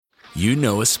You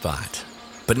know a spot,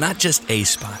 but not just a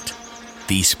spot,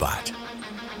 the spot.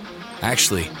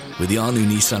 Actually, with the all-new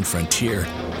Nissan Frontier,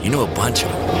 you know a bunch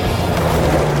of them.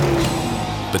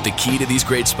 But the key to these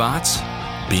great spots?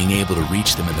 Being able to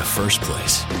reach them in the first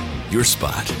place. Your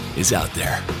spot is out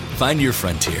there. Find your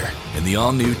Frontier in the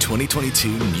all-new 2022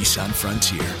 Nissan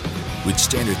Frontier. With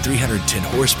standard 310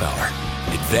 horsepower,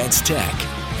 advanced tech,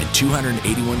 and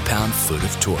 281 pound-foot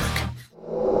of torque.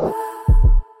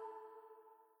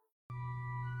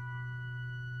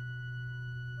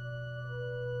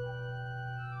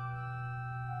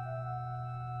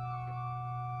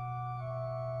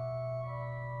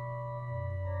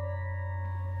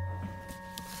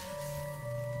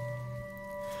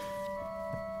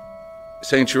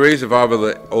 Saint Therese of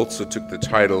Avila also took the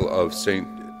title of Saint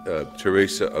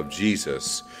Teresa of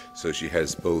Jesus, so she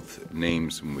has both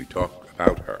names when we talk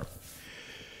about her.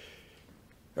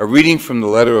 A reading from the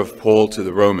letter of Paul to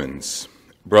the Romans.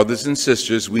 Brothers and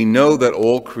sisters, we know that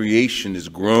all creation is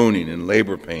groaning in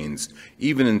labor pains,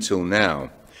 even until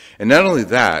now. And not only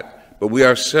that, but we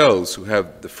ourselves who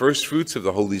have the first fruits of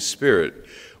the Holy Spirit,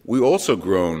 we also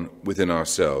groan within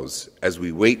ourselves as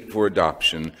we wait for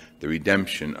adoption, the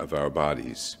redemption of our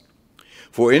bodies.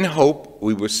 For in hope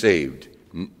we were saved.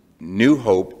 New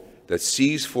hope that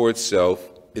sees for itself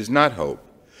is not hope.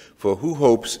 For who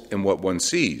hopes in what one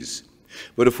sees?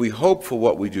 But if we hope for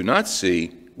what we do not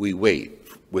see, we wait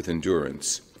with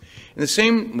endurance. In the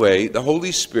same way, the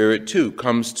Holy Spirit too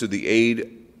comes to the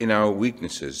aid in our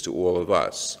weaknesses to all of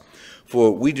us.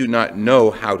 For we do not know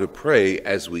how to pray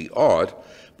as we ought,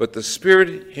 but the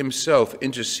Spirit himself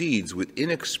intercedes with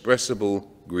inexpressible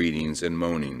greetings and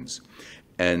moanings.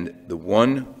 And the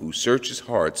one who searches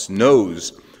hearts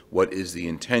knows what is the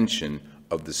intention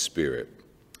of the Spirit,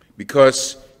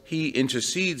 because he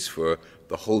intercedes for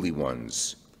the holy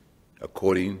ones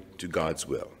according to God's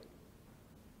will.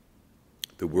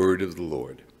 The word of the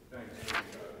Lord.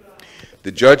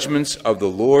 The judgments of the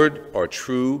Lord are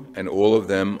true, and all of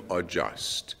them are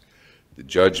just. The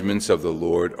judgments of the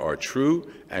Lord are true,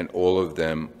 and all of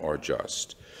them are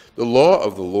just. The law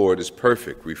of the Lord is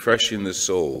perfect, refreshing the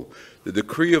soul. The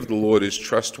decree of the Lord is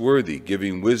trustworthy,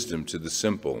 giving wisdom to the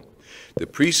simple. The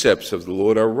precepts of the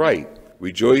Lord are right,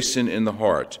 rejoicing in the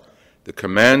heart. The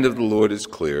command of the Lord is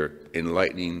clear,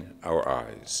 enlightening our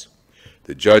eyes.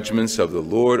 The judgments of the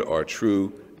Lord are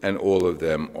true, and all of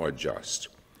them are just.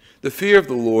 The fear of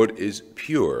the Lord is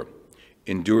pure,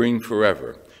 enduring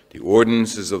forever. The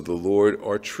ordinances of the Lord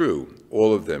are true,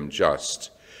 all of them just.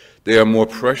 They are more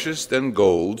precious than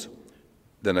gold,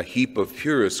 than a heap of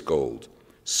purest gold,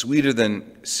 sweeter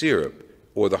than syrup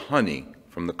or the honey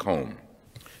from the comb.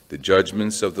 The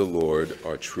judgments of the Lord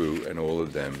are true, and all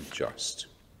of them just.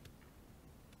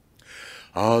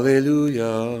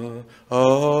 Alleluia,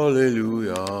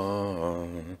 alleluia,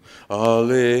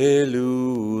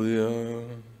 alleluia,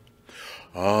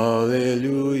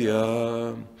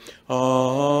 alleluia,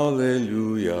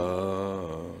 alleluia,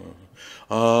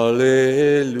 alleluia.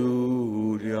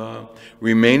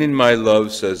 Remain in my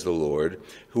love, says the Lord.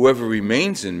 Whoever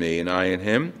remains in me and I in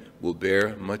him will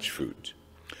bear much fruit.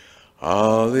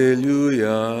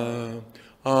 Alleluia,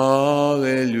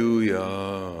 alleluia,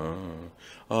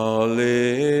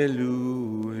 alleluia.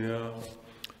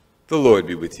 The Lord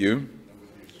be with you.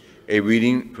 A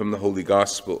reading from the Holy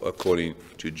Gospel according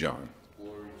to John.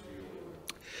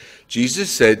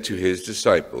 Jesus said to his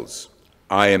disciples,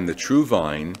 I am the true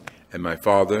vine, and my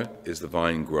Father is the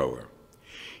vine grower.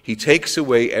 He takes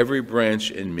away every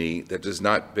branch in me that does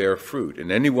not bear fruit,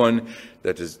 and anyone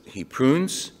that he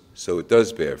prunes, so it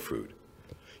does bear fruit.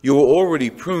 You are already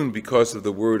pruned because of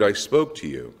the word I spoke to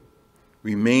you.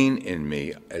 Remain in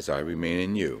me as I remain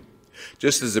in you.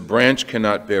 Just as a branch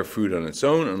cannot bear fruit on its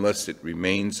own unless it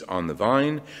remains on the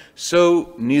vine,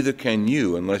 so neither can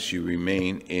you unless you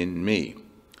remain in me.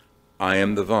 I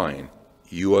am the vine,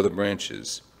 you are the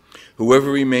branches.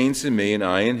 Whoever remains in me and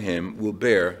I in him will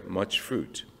bear much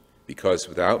fruit, because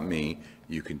without me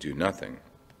you can do nothing.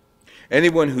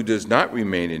 Anyone who does not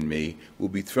remain in me will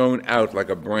be thrown out like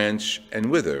a branch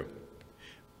and wither.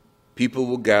 People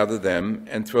will gather them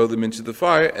and throw them into the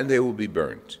fire, and they will be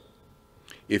burnt.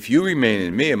 If you remain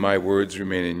in me and my words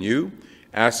remain in you,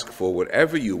 ask for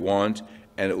whatever you want,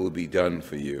 and it will be done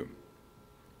for you.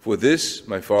 For this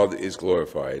my Father is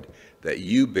glorified, that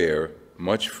you bear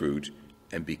much fruit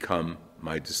and become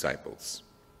my disciples.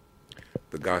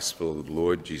 The Gospel of the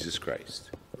Lord Jesus Christ.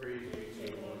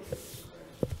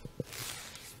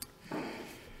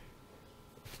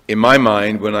 In my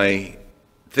mind, when I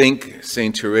think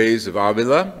Saint Therese of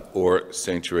Avila, or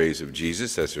Saint Therese of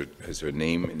Jesus, as her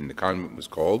name in the convent was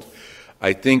called,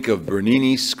 I think of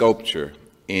Bernini's sculpture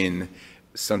in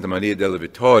Santa Maria della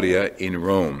Vittoria in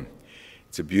Rome.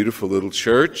 It's a beautiful little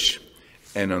church,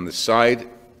 and on the side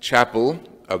chapel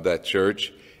of that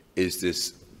church is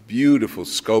this beautiful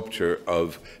sculpture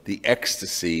of the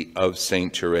ecstasy of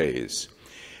Saint Therese.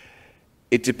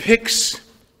 It depicts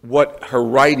what her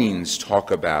writings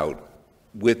talk about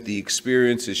with the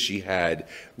experiences she had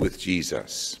with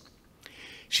Jesus.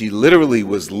 She literally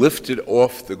was lifted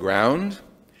off the ground,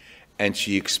 and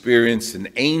she experienced an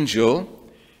angel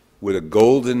with a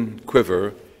golden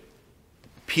quiver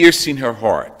piercing her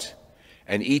heart.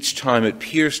 And each time it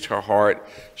pierced her heart,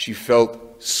 she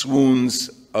felt swoons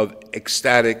of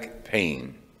ecstatic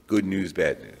pain. Good news,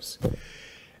 bad news.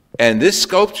 And this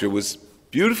sculpture was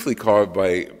beautifully carved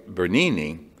by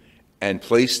Bernini and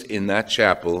placed in that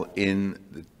chapel in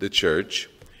the church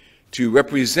to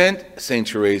represent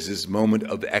St. Therese's moment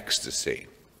of ecstasy.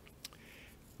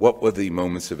 What were the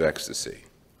moments of ecstasy?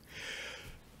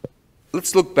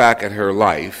 Let's look back at her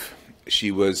life.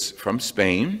 She was from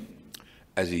Spain.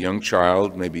 As a young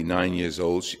child, maybe 9 years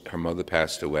old, her mother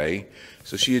passed away.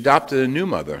 So she adopted a new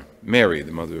mother, Mary,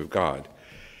 the Mother of God.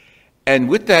 And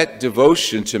with that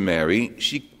devotion to Mary,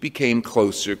 she became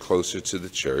closer to the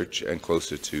church and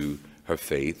closer to her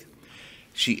faith.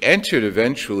 She entered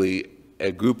eventually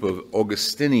a group of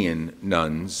Augustinian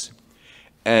nuns,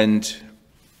 and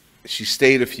she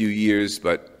stayed a few years,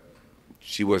 but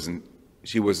she wasn't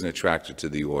attracted to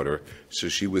the order, so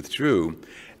she withdrew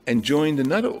and joined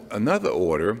another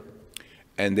order,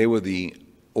 and they were the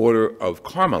Order of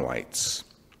Carmelites.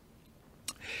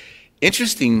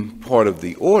 Interesting part of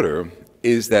the order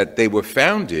is that they were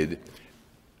founded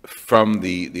from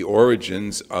the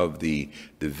origins of the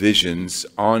visions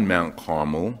on Mount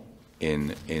Carmel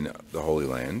in the Holy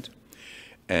Land,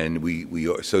 and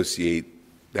we associate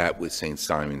that with St.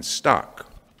 Simon's Stock.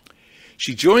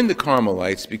 She joined the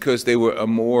Carmelites because they were a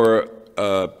more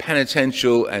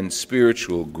penitential and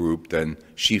spiritual group than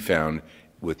she found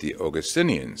with the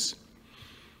Augustinians.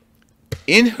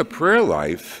 In her prayer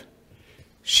life,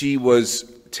 she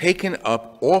was taken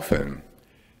up often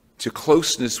to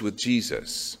closeness with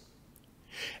Jesus.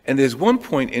 And there's one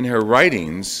point in her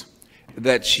writings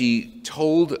that she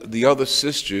told the other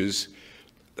sisters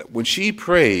that when she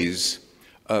prays,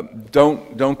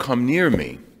 don't come near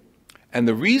me. And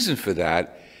the reason for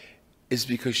that is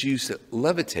because she used to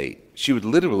levitate. She would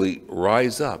literally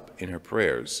rise up in her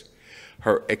prayers.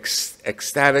 Her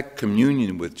ecstatic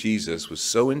communion with Jesus was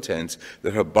so intense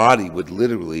that her body would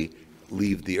literally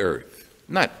leave the earth.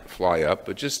 Not fly up,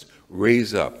 but just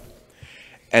raise up.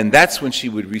 And that's when she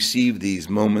would receive these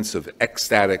moments of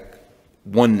ecstatic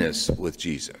oneness with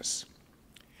Jesus.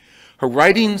 Her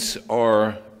writings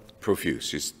are profuse.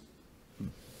 She's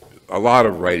a lot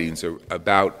of writings are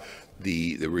about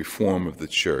the reform of the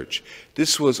church.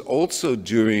 This was also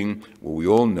during what we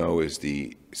all know as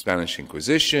the Spanish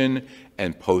Inquisition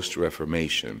and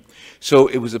post-Reformation. So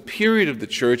it was a period of the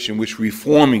church in which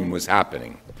reforming was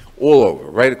happening all over,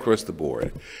 right across the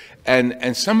board.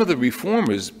 And some of the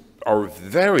reformers are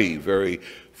very, very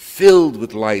filled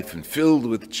with life and filled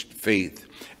with faith.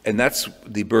 And that's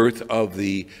the birth of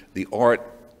the art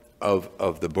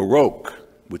of the Baroque,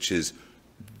 which is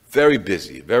very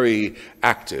busy, very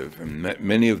active. And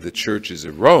many of the churches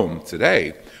of Rome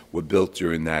today were built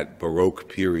during that Baroque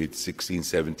period,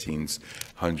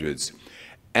 1700s.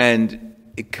 And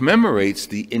it commemorates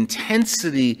the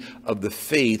intensity of the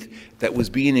faith that was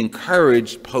being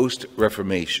encouraged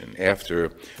post-Reformation,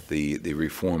 after the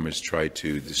reformers tried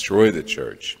to destroy the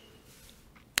church.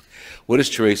 What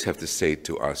does Therese have to say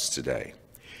to us today?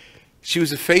 She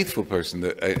was a faithful person,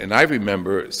 and I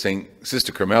remember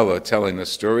Sister Carmela telling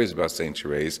us stories about St.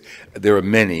 Therese. There are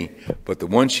many, but the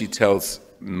one she tells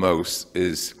most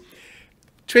is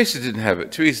Therese didn't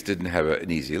have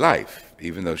an easy life.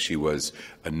 Even though she was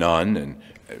a nun and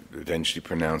eventually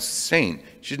pronounced saint,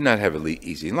 she did not have an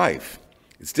easy life.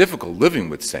 It's difficult living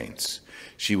with saints.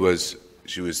 She was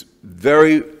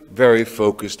very, very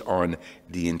focused on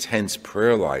the intense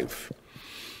prayer life.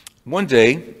 One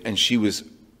day, and she was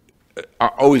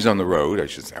always on the road, I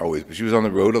should say always, but she was on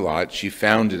the road a lot. She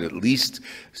founded at least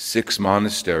 6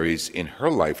 monasteries in her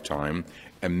lifetime,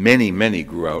 and many, many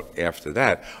grew out after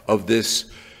that, of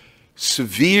this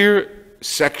severe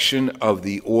section of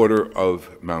the order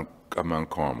of Mount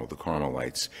Carmel, the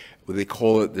Carmelites. They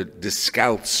call it the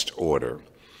Discalced order.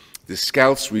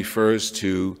 Discalced refers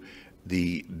to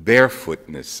the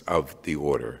barefootness of the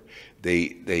order.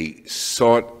 They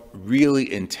sought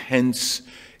really intense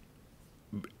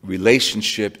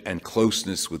relationship and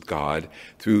closeness with God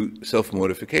through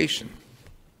self-mortification.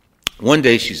 One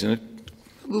day she's in a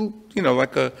little,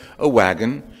 like a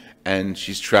wagon, and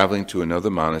she's traveling to another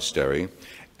monastery,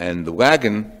 and the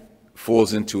wagon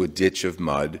falls into a ditch of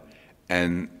mud,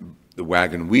 and the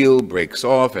wagon wheel breaks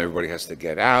off, everybody has to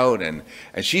get out, and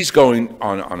she's going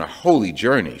on a holy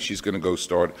journey. She's going to go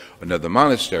start another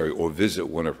monastery or visit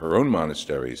one of her own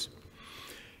monasteries.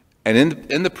 And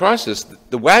in the process,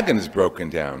 the wagon is broken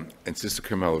down, and Sister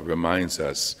Carmela reminds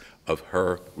us of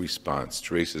her response,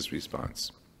 Therese's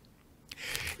response.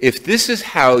 If this is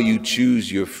how you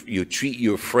treat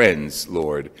your friends,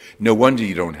 Lord, no wonder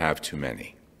you don't have too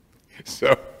many.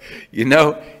 So, you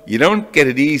don't get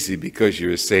it easy because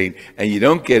you're a saint, and you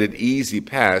don't get it easy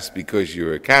past because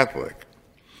you're a Catholic.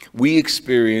 We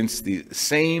experience the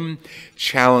same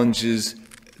challenges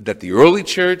that the early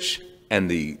church and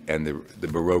the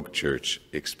Baroque church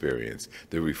experienced,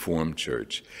 the Reformed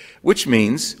church, which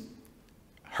means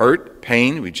hurt,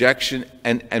 pain, rejection,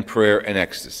 and prayer and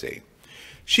ecstasy.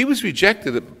 She was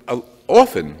rejected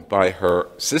often by her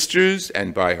sisters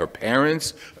and by her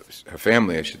parents, her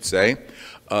family, I should say,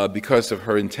 because of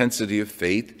her intensity of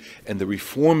faith and the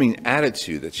reforming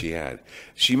attitude that she had.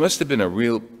 She must have been a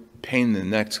real pain in the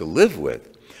neck to live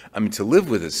with. I mean, to live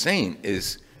with a saint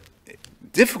is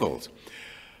difficult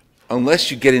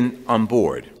unless you get on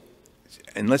board,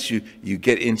 unless you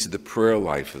get into the prayer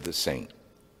life of the saint,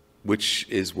 which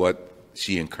is what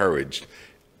she encouraged,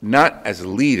 not as a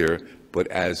leader, but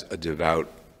as a devout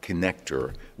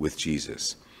connector with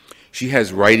Jesus. She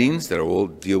has writings that all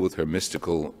deal with her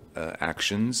mystical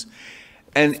actions,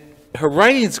 and her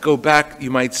writings go back,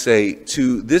 you might say,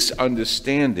 to this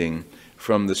understanding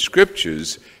from the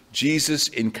scriptures, Jesus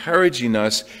encouraging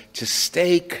us to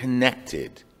stay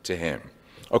connected to him.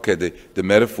 Okay, the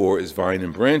metaphor is vine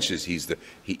and branches. He's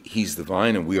the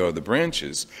vine and we are the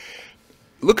branches.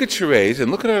 Look at Therese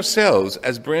and look at ourselves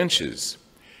as branches,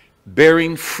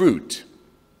 bearing fruit.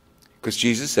 Because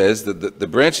Jesus says that the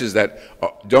branches that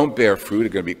don't bear fruit are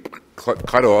going to be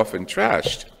cut off and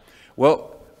trashed.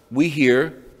 Well, we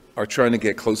here are trying to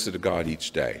get closer to God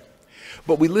each day.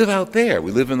 But we live out there.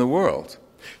 We live in the world.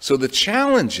 So the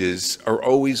challenges are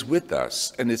always with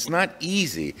us. And it's not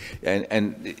easy.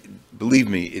 And believe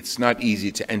me, it's not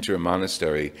easy to enter a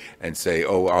monastery and say,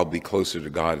 oh, I'll be closer to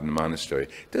God in the monastery.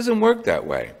 It doesn't work that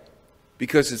way.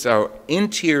 Because it's our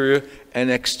interior and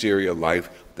exterior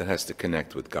life that has to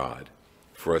connect with God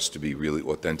for us to be really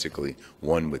authentically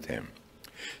one with him.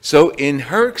 So in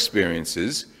her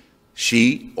experiences,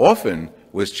 she often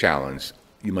was challenged,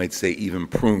 you might say even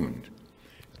pruned,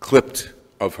 clipped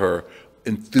of her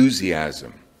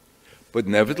enthusiasm. But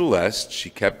nevertheless, she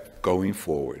kept going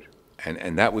forward.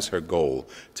 And that was her goal,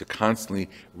 to constantly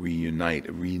reunite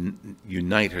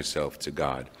herself to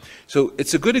God. So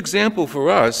it's a good example for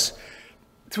us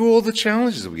through all the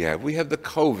challenges we have. We have the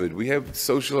COVID, we have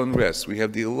social unrest, we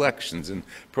have the elections and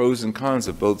pros and cons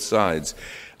of both sides.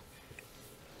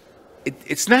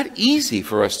 It's not easy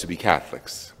for us to be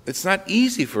Catholics. It's not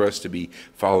easy for us to be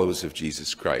followers of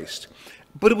Jesus Christ.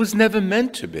 But it was never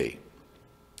meant to be.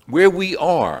 Where we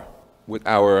are with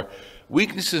our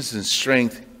weaknesses and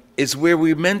strength is where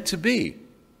we're meant to be.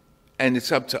 And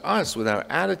it's up to us with our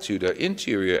attitude, our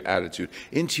interior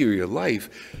life,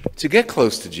 to get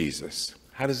close to Jesus.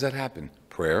 How does that happen?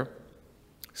 Prayer,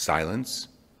 silence,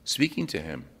 speaking to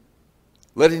him,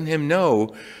 letting him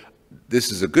know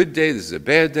this is a good day, this is a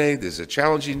bad day, this is a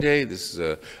challenging day, this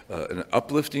is an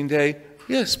uplifting day.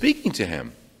 Yeah, speaking to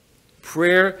him.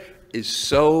 Prayer is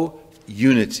so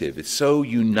unitive, it's so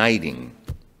uniting.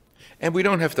 And we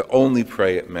don't have to only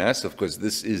pray at Mass. Of course,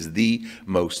 this is the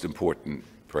most important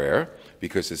prayer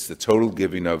because it's the total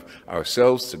giving of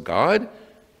ourselves to God,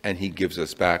 and he gives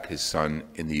us back his Son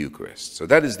in the Eucharist. So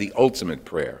that is the ultimate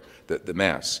prayer, the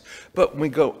Mass. But when we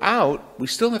go out, we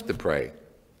still have to pray.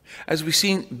 As we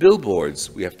see billboards,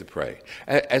 we have to pray.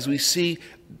 As we see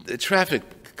the traffic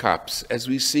cops, as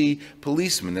we see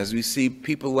policemen, as we see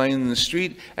people laying in the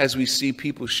street, as we see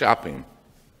people shopping,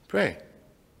 pray.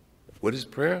 What is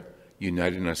prayer?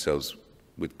 Uniting ourselves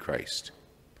with Christ.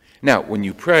 Now, when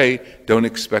you pray, don't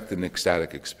expect an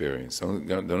ecstatic experience.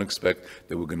 Don't expect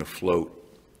that we're going to float,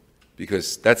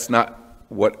 because that's not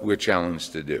what we're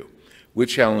challenged to do. We're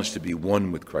challenged to be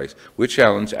one with Christ. We're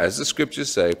challenged, as the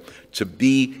scriptures say, to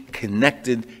be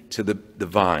connected to the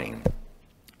vine.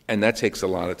 And that takes a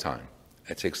lot of time.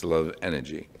 That takes a lot of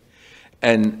energy.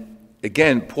 And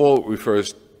again, Paul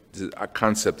refers to a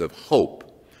concept of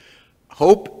hope.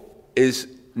 Hope is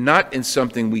not in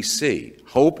something we see.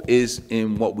 Hope is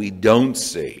in what we don't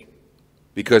see,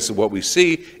 because what we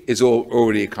see is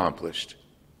already accomplished.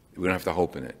 We don't have to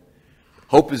hope in it.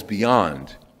 Hope is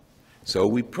beyond. So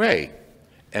we pray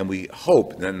and we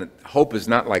hope. And hope is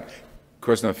not like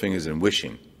crossing our fingers and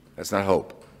wishing. That's not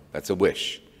hope. That's a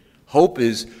wish. Hope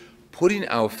is putting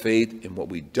our faith in what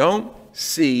we don't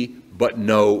see but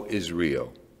know is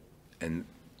real. And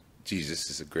Jesus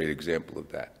is a great example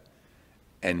of that.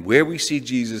 And where we see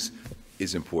Jesus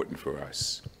is important for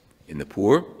us. In the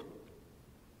poor,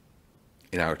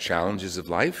 in our challenges of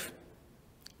life,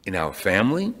 in our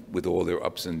family with all their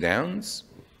ups and downs,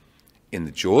 in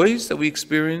the joys that we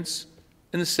experience,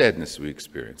 in the sadness we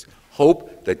experience.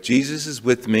 Hope that Jesus is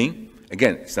with me.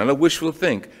 Again, it's not a wishful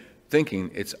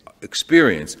thinking, it's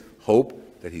experience.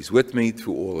 Hope that he's with me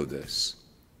through all of this.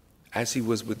 As he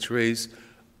was with Therese,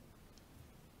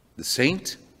 the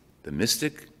saint, the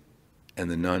mystic, and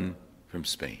the nun from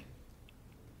Spain.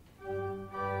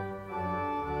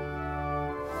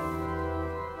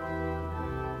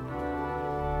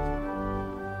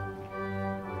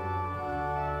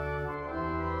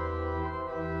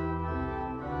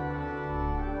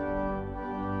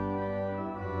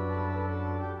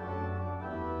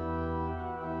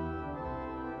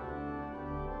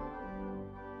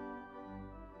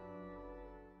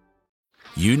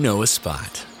 You know a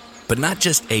spot, but not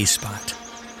just a spot,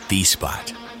 the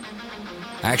spot.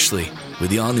 Actually,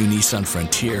 with the all-new Nissan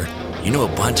Frontier, you know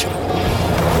a bunch of them.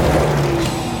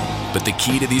 But the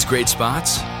key to these great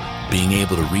spots? Being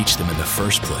able to reach them in the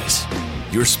first place.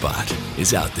 Your spot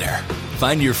is out there.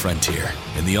 Find your Frontier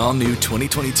in the all-new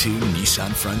 2022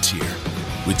 Nissan Frontier.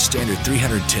 With standard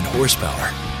 310 horsepower,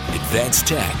 advanced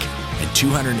tech, and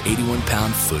 281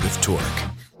 pound-foot of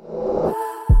torque.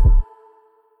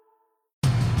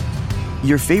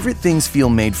 Your favorite things feel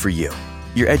made for you.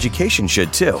 Your education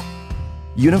should too.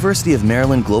 University of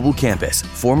Maryland Global Campus,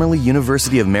 formerly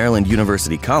University of Maryland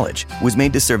University College, was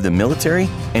made to serve the military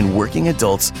and working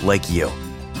adults like you.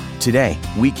 Today,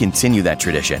 we continue that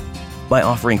tradition by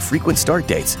offering frequent start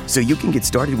dates so you can get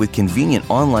started with convenient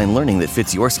online learning that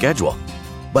fits your schedule.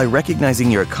 By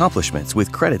recognizing your accomplishments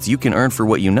with credits you can earn for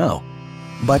what you know.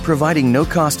 By providing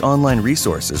no-cost online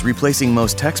resources replacing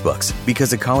most textbooks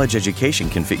because a college education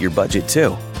can fit your budget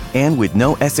too. And with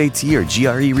no SAT or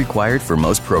GRE required for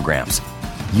most programs.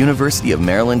 University of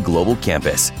Maryland Global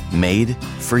Campus, made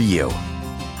for you.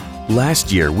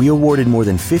 Last year, we awarded more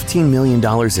than $15 million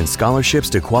in scholarships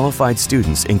to qualified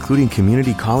students, including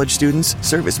community college students,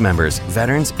 service members,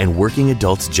 veterans, and working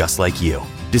adults just like you.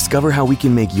 Discover how we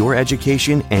can make your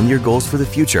education and your goals for the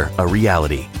future a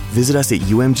reality. Visit us at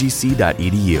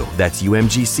umgc.edu. That's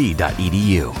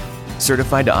umgc.edu.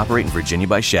 Certified to operate in Virginia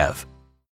by Chev.